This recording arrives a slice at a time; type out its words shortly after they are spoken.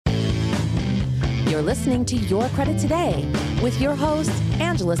You're listening to Your Credit Today with your host,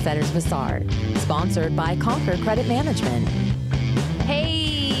 Angela Setters-Vissard, sponsored by Conquer Credit Management.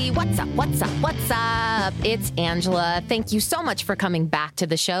 Hey, what's up? It's Angela. Thank you so much for coming back to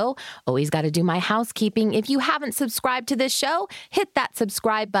the show. Always got to do my housekeeping. If you haven't subscribed to this show, hit that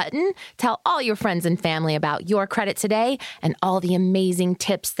subscribe button. Tell all your friends and family about Your Credit Today and all the amazing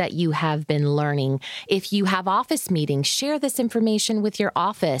tips that you have been learning. If you have office meetings, share this information with your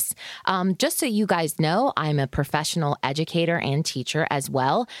office. Just so you guys know, I'm a professional educator and teacher as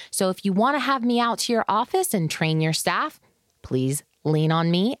well. So if you want to have me out to your office and train your staff, please lean on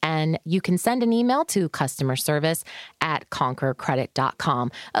me, and you can send an email to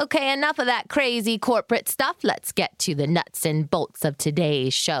customerservice@conquercredit.com. Okay, enough of that crazy corporate stuff. Let's get to the nuts and bolts of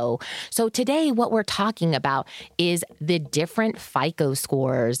today's show. So today, what we're talking about is the different FICO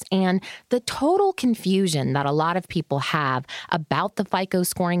scores and the total confusion that a lot of people have about the FICO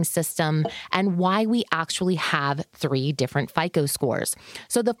scoring system and why we actually have 3 different FICO scores.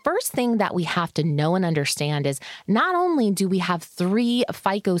 So the first thing that we have to know and understand is not only do we have 3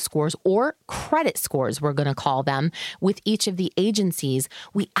 FICO scores or credit scores, we're going to call them, with each of the agencies,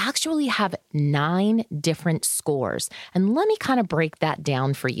 we actually have 9 different scores. And let me kind of break that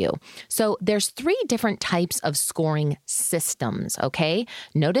down for you. So there's 3 different types of scoring systems, okay?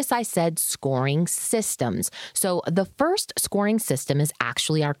 Notice I said scoring systems. So the first scoring system is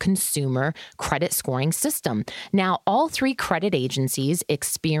actually our consumer credit scoring system. Now, all 3 credit agencies,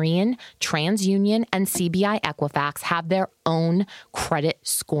 Experian, TransUnion, and CBI Equifax, have their own credit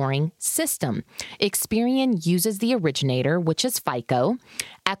scoring system. Experian uses the originator, which is FICO.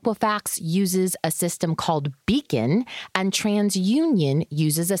 Equifax uses a system called Beacon, and TransUnion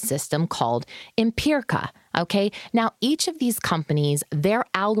uses a system called Empirica. Okay, now each of these companies, their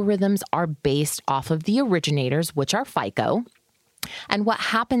algorithms are based off of the originators, which are FICO. And what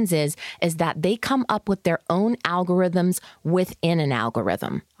happens is that they come up with their own algorithms within an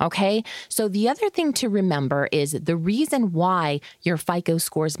algorithm, okay? So the other thing to remember is the reason why your FICO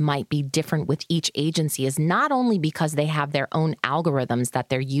scores might be different with each agency is not only because they have their own algorithms that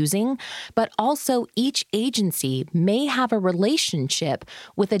they're using, but also each agency may have a relationship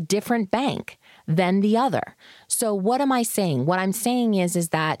with a different bank than the other. So what am I saying? What I'm saying is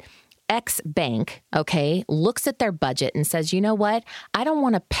that X bank, okay, looks at their budget and says, you know what, I don't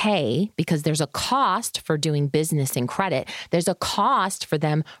want to pay because there's a cost for doing business in credit. There's a cost for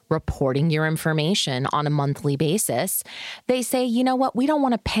them reporting your information on a monthly basis. They say, you know what, we don't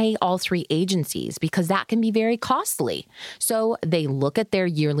want to pay all 3 agencies because that can be very costly. So they look at their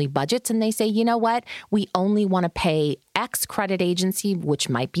yearly budgets and they say, you know what, we only want to pay X credit agency, which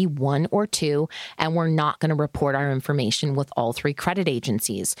might be 1 or 2, and we're not going to report our information with all 3 credit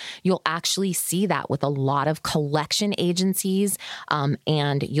agencies. You'll actually see that with a lot of collection agencies,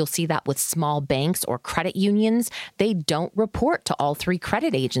 and you'll see that with small banks or credit unions. They don't report to all 3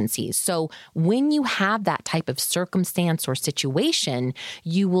 credit agencies. So when you have that type of circumstance or situation,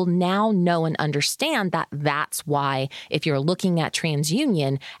 you will now know and understand that that's why if you're looking at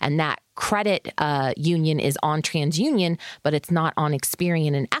TransUnion and that credit union is on TransUnion, but it's not on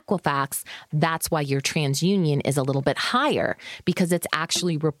Experian and Equifax, that's why your TransUnion is a little bit higher because it's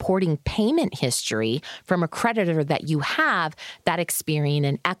actually reporting payment history from a creditor that you have that Experian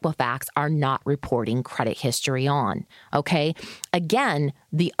and Equifax are not reporting credit history on, okay? Again,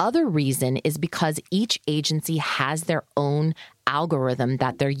 the other reason is because each agency has their own algorithm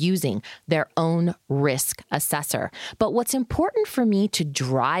that they're using, their own risk assessor. But what's important for me to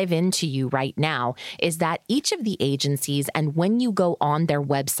drive into you right now is that each of the agencies, and when you go on their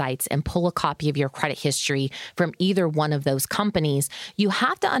websites and pull a copy of your credit history from either one of those companies, you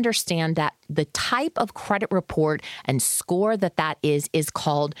have to understand that the type of credit report and score that is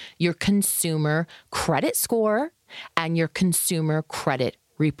called your consumer credit score and your consumer credit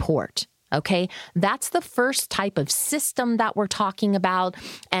report. Okay, that's the first type of system that we're talking about.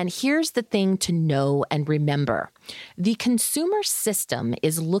 And here's the thing to know and remember. The consumer system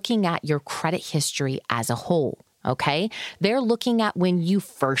is looking at your credit history as a whole. Okay, they're looking at when you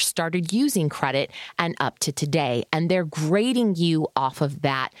first started using credit and up to today, and they're grading you off of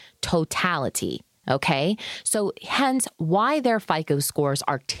that totality. Okay, so hence why their FICO scores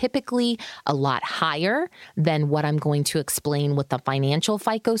are typically a lot higher than what I'm going to explain with the financial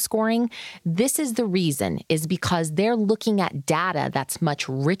FICO scoring. This is the reason, is because they're looking at data that's much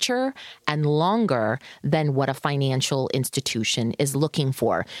richer and longer than what a financial institution is looking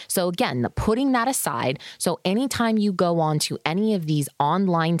for. So again, putting that aside, so anytime you go on to any of these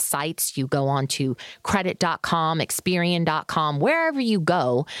online sites, you go on to credit.com, Experian.com, wherever you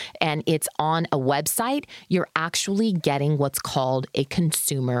go, and it's on a website, you're actually getting what's called a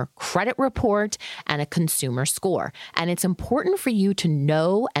consumer credit report and a consumer score. And it's important for you to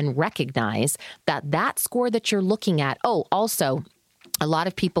know and recognize that that score that you're looking at, also, a lot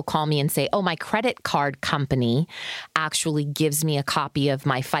of people call me and say, my credit card company actually gives me a copy of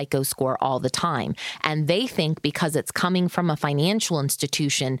my FICO score all the time. And they think because it's coming from a financial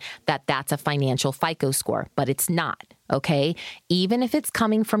institution that that's a financial FICO score, but it's not. Okay, even if it's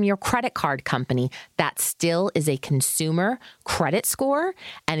coming from your credit card company, that still is a consumer credit score,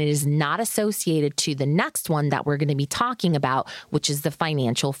 and it is not associated to the next one that we're going to be talking about, which is the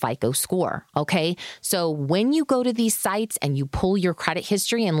financial FICO score. Okay, so when you go to these sites and you pull your credit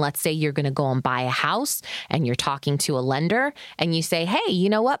history, and let's say you're going to go and buy a house and you're talking to a lender and you say, hey, you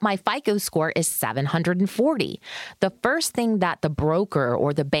know what? My FICO score is 740. The first thing that the broker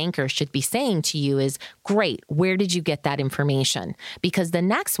or the banker should be saying to you is, great, where did you get that information? Because the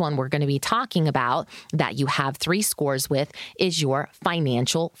next one we're going to be talking about that you have 3 scores with is your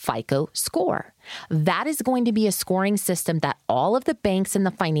financial FICO score. That is going to be a scoring system that all of the banks and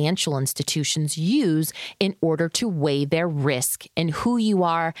the financial institutions use in order to weigh their risk and who you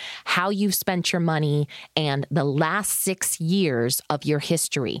are, how you've spent your money, and the last 6 years of your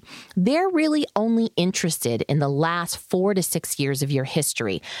history. They're really only interested in the last 4 to 6 years of your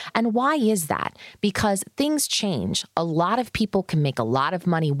history. And why is that? Because things change. A lot of people can make a lot of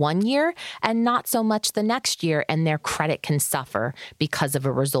money one year and not so much the next year, and their credit can suffer because of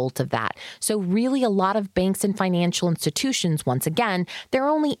a result of that. So really, a lot of banks and financial institutions, once again, they're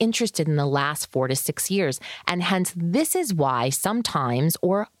only interested in the last 4 to 6 years. And hence, this is why sometimes,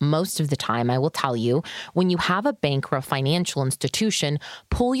 or most of the time, I will tell you, when you have a bank or a financial institution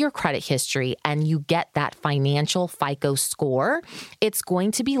pull your credit history and you get that financial FICO score, it's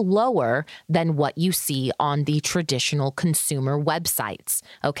going to be lower than what you see on the traditional consumer websites.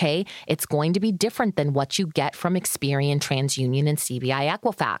 Okay? It's going to be different than what you get from Experian, TransUnion, and CBI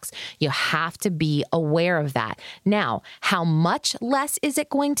Equifax. You have to be aware of that. Now, how much less is it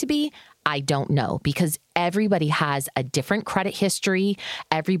going to be? I don't know, because everybody has a different credit history.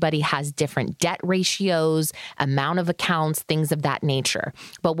 Everybody has different debt ratios, amount of accounts, things of that nature.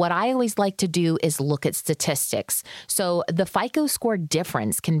 But what I always like to do is look at statistics. So the FICO score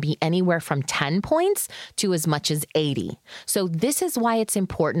difference can be anywhere from 10 points to as much as 80. So this is why it's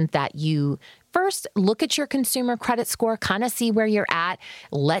important that you first, look at your consumer credit score, kind of see where you're at.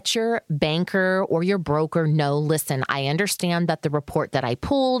 Let your banker or your broker know, listen, I understand that the report that I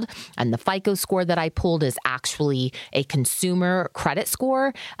pulled and the FICO score that I pulled is actually a consumer credit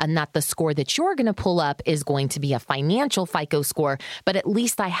score, and that the score that you're going to pull up is going to be a financial FICO score, but at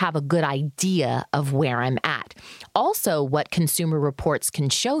least I have a good idea of where I'm at. Also, what consumer reports can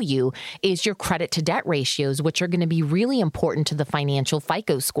show you is your credit to debt ratios, which are going to be really important to the financial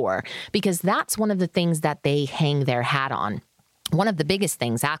FICO score, because that's one of the things that they hang their hat on. One of the biggest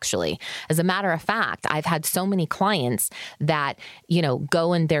things, actually. As a matter of fact, I've had so many clients that,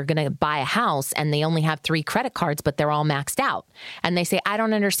 go and they're going to buy a house and they only have 3 credit cards, but they're all maxed out. And they say, I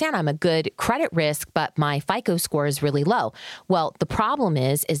don't understand. I'm a good credit risk, but my FICO score is really low. Well, the problem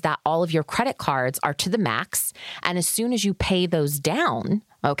is that all of your credit cards are to the max. And as soon as you pay those down,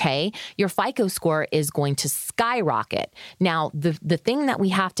 okay, your FICO score is going to skyrocket. Now, the thing that we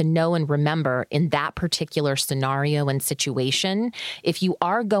have to know and remember in that particular scenario and situation, if you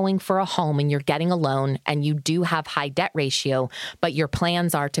are going for a home and you're getting a loan and you do have high debt ratio, but your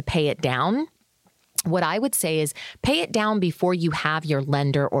plans are to pay it down, what I would say is pay it down before you have your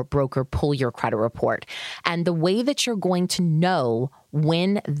lender or broker pull your credit report. And the way that you're going to know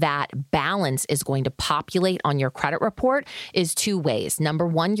when that balance is going to populate on your credit report is 2 ways. Number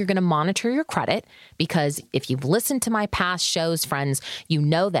one, you're going to monitor your credit, because if you've listened to my past shows, friends, you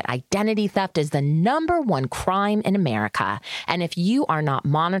know that identity theft is the #1 crime in America. And if you are not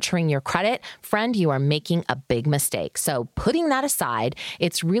monitoring your credit, friend, you are making a big mistake. So putting that aside,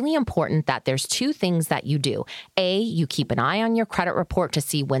 it's really important that there's 2 things that you do. A, you keep an eye on your credit report to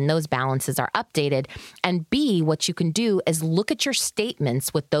see when those balances are updated. And B, what you can do is look at your statements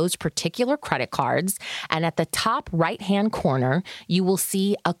with those particular credit cards, and at the top right-hand corner, you will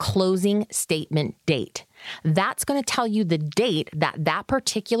see a closing statement date. That's going to tell you the date that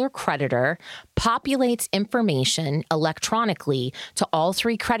particular creditor populates information electronically to all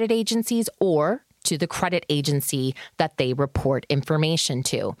 3 credit agencies or to the credit agency that they report information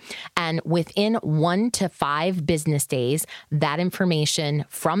to. And within 1 to 5 business days, that information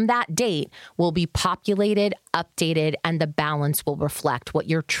from that date will be populated, updated, and the balance will reflect what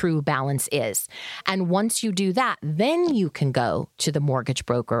your true balance is. And once you do that, then you can go to the mortgage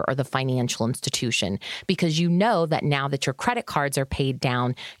broker or the financial institution, because you know that now that your credit cards are paid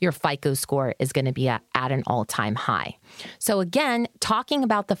down, your FICO score is going to be at an all-time high. So again, talking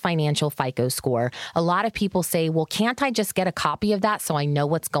about the financial FICO score, a lot of people say, well, can't I just get a copy of that so I know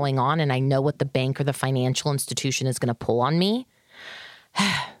what's going on and I know what the bank or the financial institution is going to pull on me?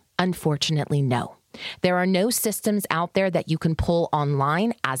 Unfortunately, no. There are no systems out there that you can pull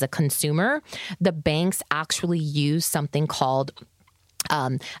online as a consumer. The banks actually use something called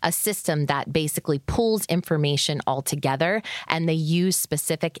a system that basically pulls information all together, and they use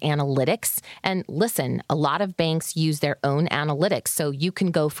specific analytics. And listen, a lot of banks use their own analytics. So you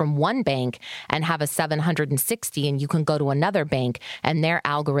can go from one bank and have a 760, and you can go to another bank and their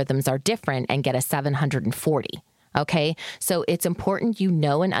algorithms are different and get a 740. Okay. So it's important you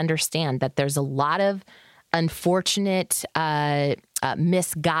know and understand that there's a lot of unfortunate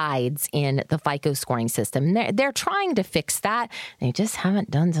misguides in the FICO scoring system. They're trying to fix that. They just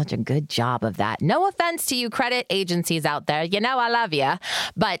haven't done such a good job of that. No offense to you credit agencies out there. You know I love you.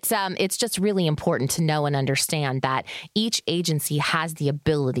 But it's just really important to know and understand that each agency has the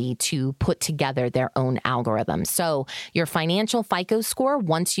ability to put together their own algorithm. So your financial FICO score,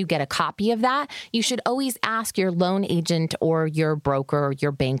 once you get a copy of that, you should always ask your loan agent or your broker or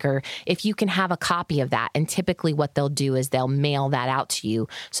your banker if you can have a copy of that. And typically what they'll do is they'll mail that out to you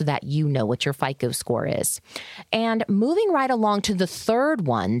so that you know what your FICO score is. And moving right along to the third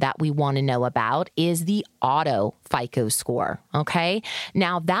one that we want to know about is the auto FICO score. Okay.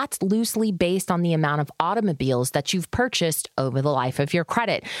 Now that's loosely based on the amount of automobiles that you've purchased over the life of your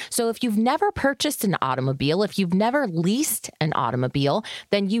credit. So if you've never purchased an automobile, if you've never leased an automobile,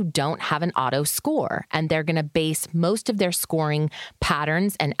 then you don't have an auto score. And they're going to base most of their scoring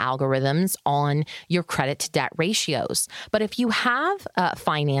patterns and algorithms on your credit to debt ratios. But if you have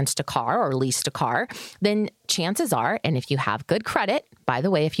financed a car or leased a car, then chances are, and if you have good credit, by the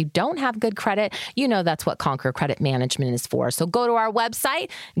way, if you don't have good credit, you know that's what Conquer Credit Management is for. So go to our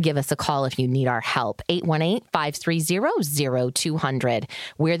website, give us a call if you need our help, 818-530-0200.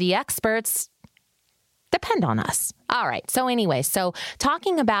 We're the experts. Depend on us. All right. So anyway, so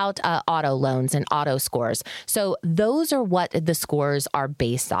talking about auto loans and auto scores. So those are what the scores are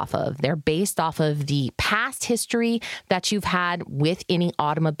based off of. They're based off of the past history that you've had with any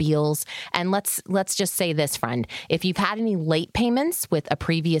automobiles. And let's just say this, friend. If you've had any late payments with a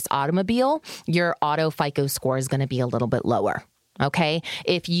previous automobile, your auto FICO score is going to be a little bit lower. Okay.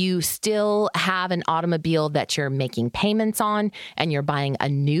 If you still have an automobile that you're making payments on and you're buying a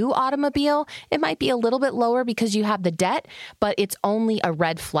new automobile, it might be a little bit lower because you have the debt, but it's only a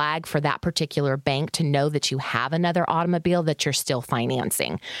red flag for that particular bank to know that you have another automobile that you're still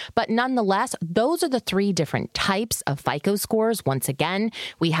financing. But nonetheless, those are the 3 different types of FICO scores. Once again,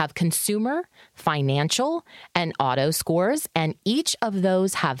 we have consumer, financial, and auto scores, and each of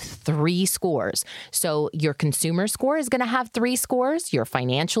those have 3 scores. So your consumer score is going to have 3 scores. Your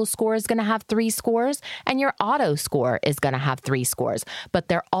financial score is going to have 3 scores, and your auto score is going to have 3 scores. But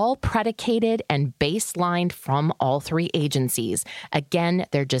they're all predicated and baselined from all 3 agencies. Again,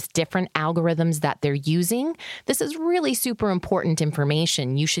 they're just different algorithms that they're using. This is really super important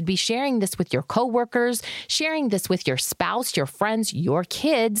information. You should be sharing this with your coworkers, sharing this with your spouse, your friends, your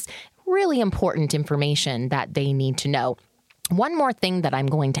kids. Really important information that they need to know. One more thing that I'm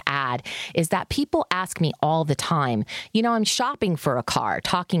going to add is that people ask me all the time, I'm shopping for a car,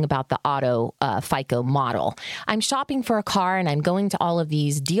 talking about the auto FICO model. I'm shopping for a car and I'm going to all of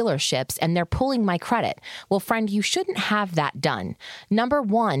these dealerships and they're pulling my credit. Well, friend, you shouldn't have that done. Number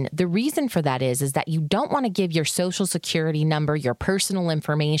one, the reason for that is that you don't want to give your social security number, your personal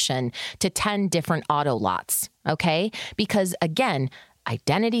information to 10 different auto lots. Okay? Because again,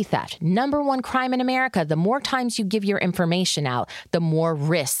 identity theft, number 1 crime in America. The more times you give your information out, the more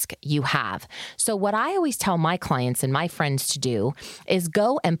risk you have. So what I always tell my clients and my friends to do is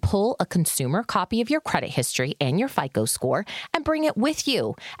go and pull a consumer copy of your credit history and your FICO score and bring it with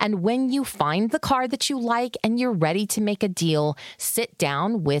you. And when you find the car that you like and you're ready to make a deal, sit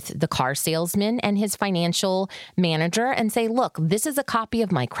down with the car salesman and his financial manager and say, look, this is a copy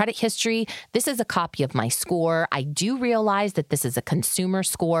of my credit history. This is a copy of my score. I do realize that this is a consumer consumer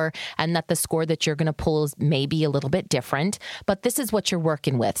score and that the score that you're going to pull is maybe a little bit different, but this is what you're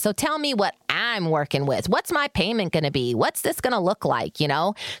working with. So tell me what I'm working with. What's my payment going to be? What's this going to look like,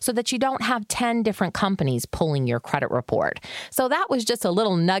 so that you don't have 10 different companies pulling your credit report. So that was just a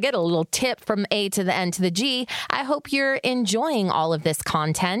little nugget, a little tip from A to the N to the G. I hope you're enjoying all of this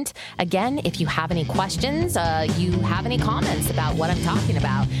content. Again, if you have any questions, you have any comments about what I'm talking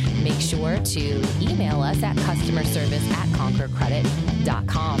about, make sure to email us at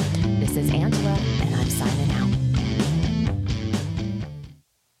customerservice@conquercredit.com. This is Angela, and I'm signing out.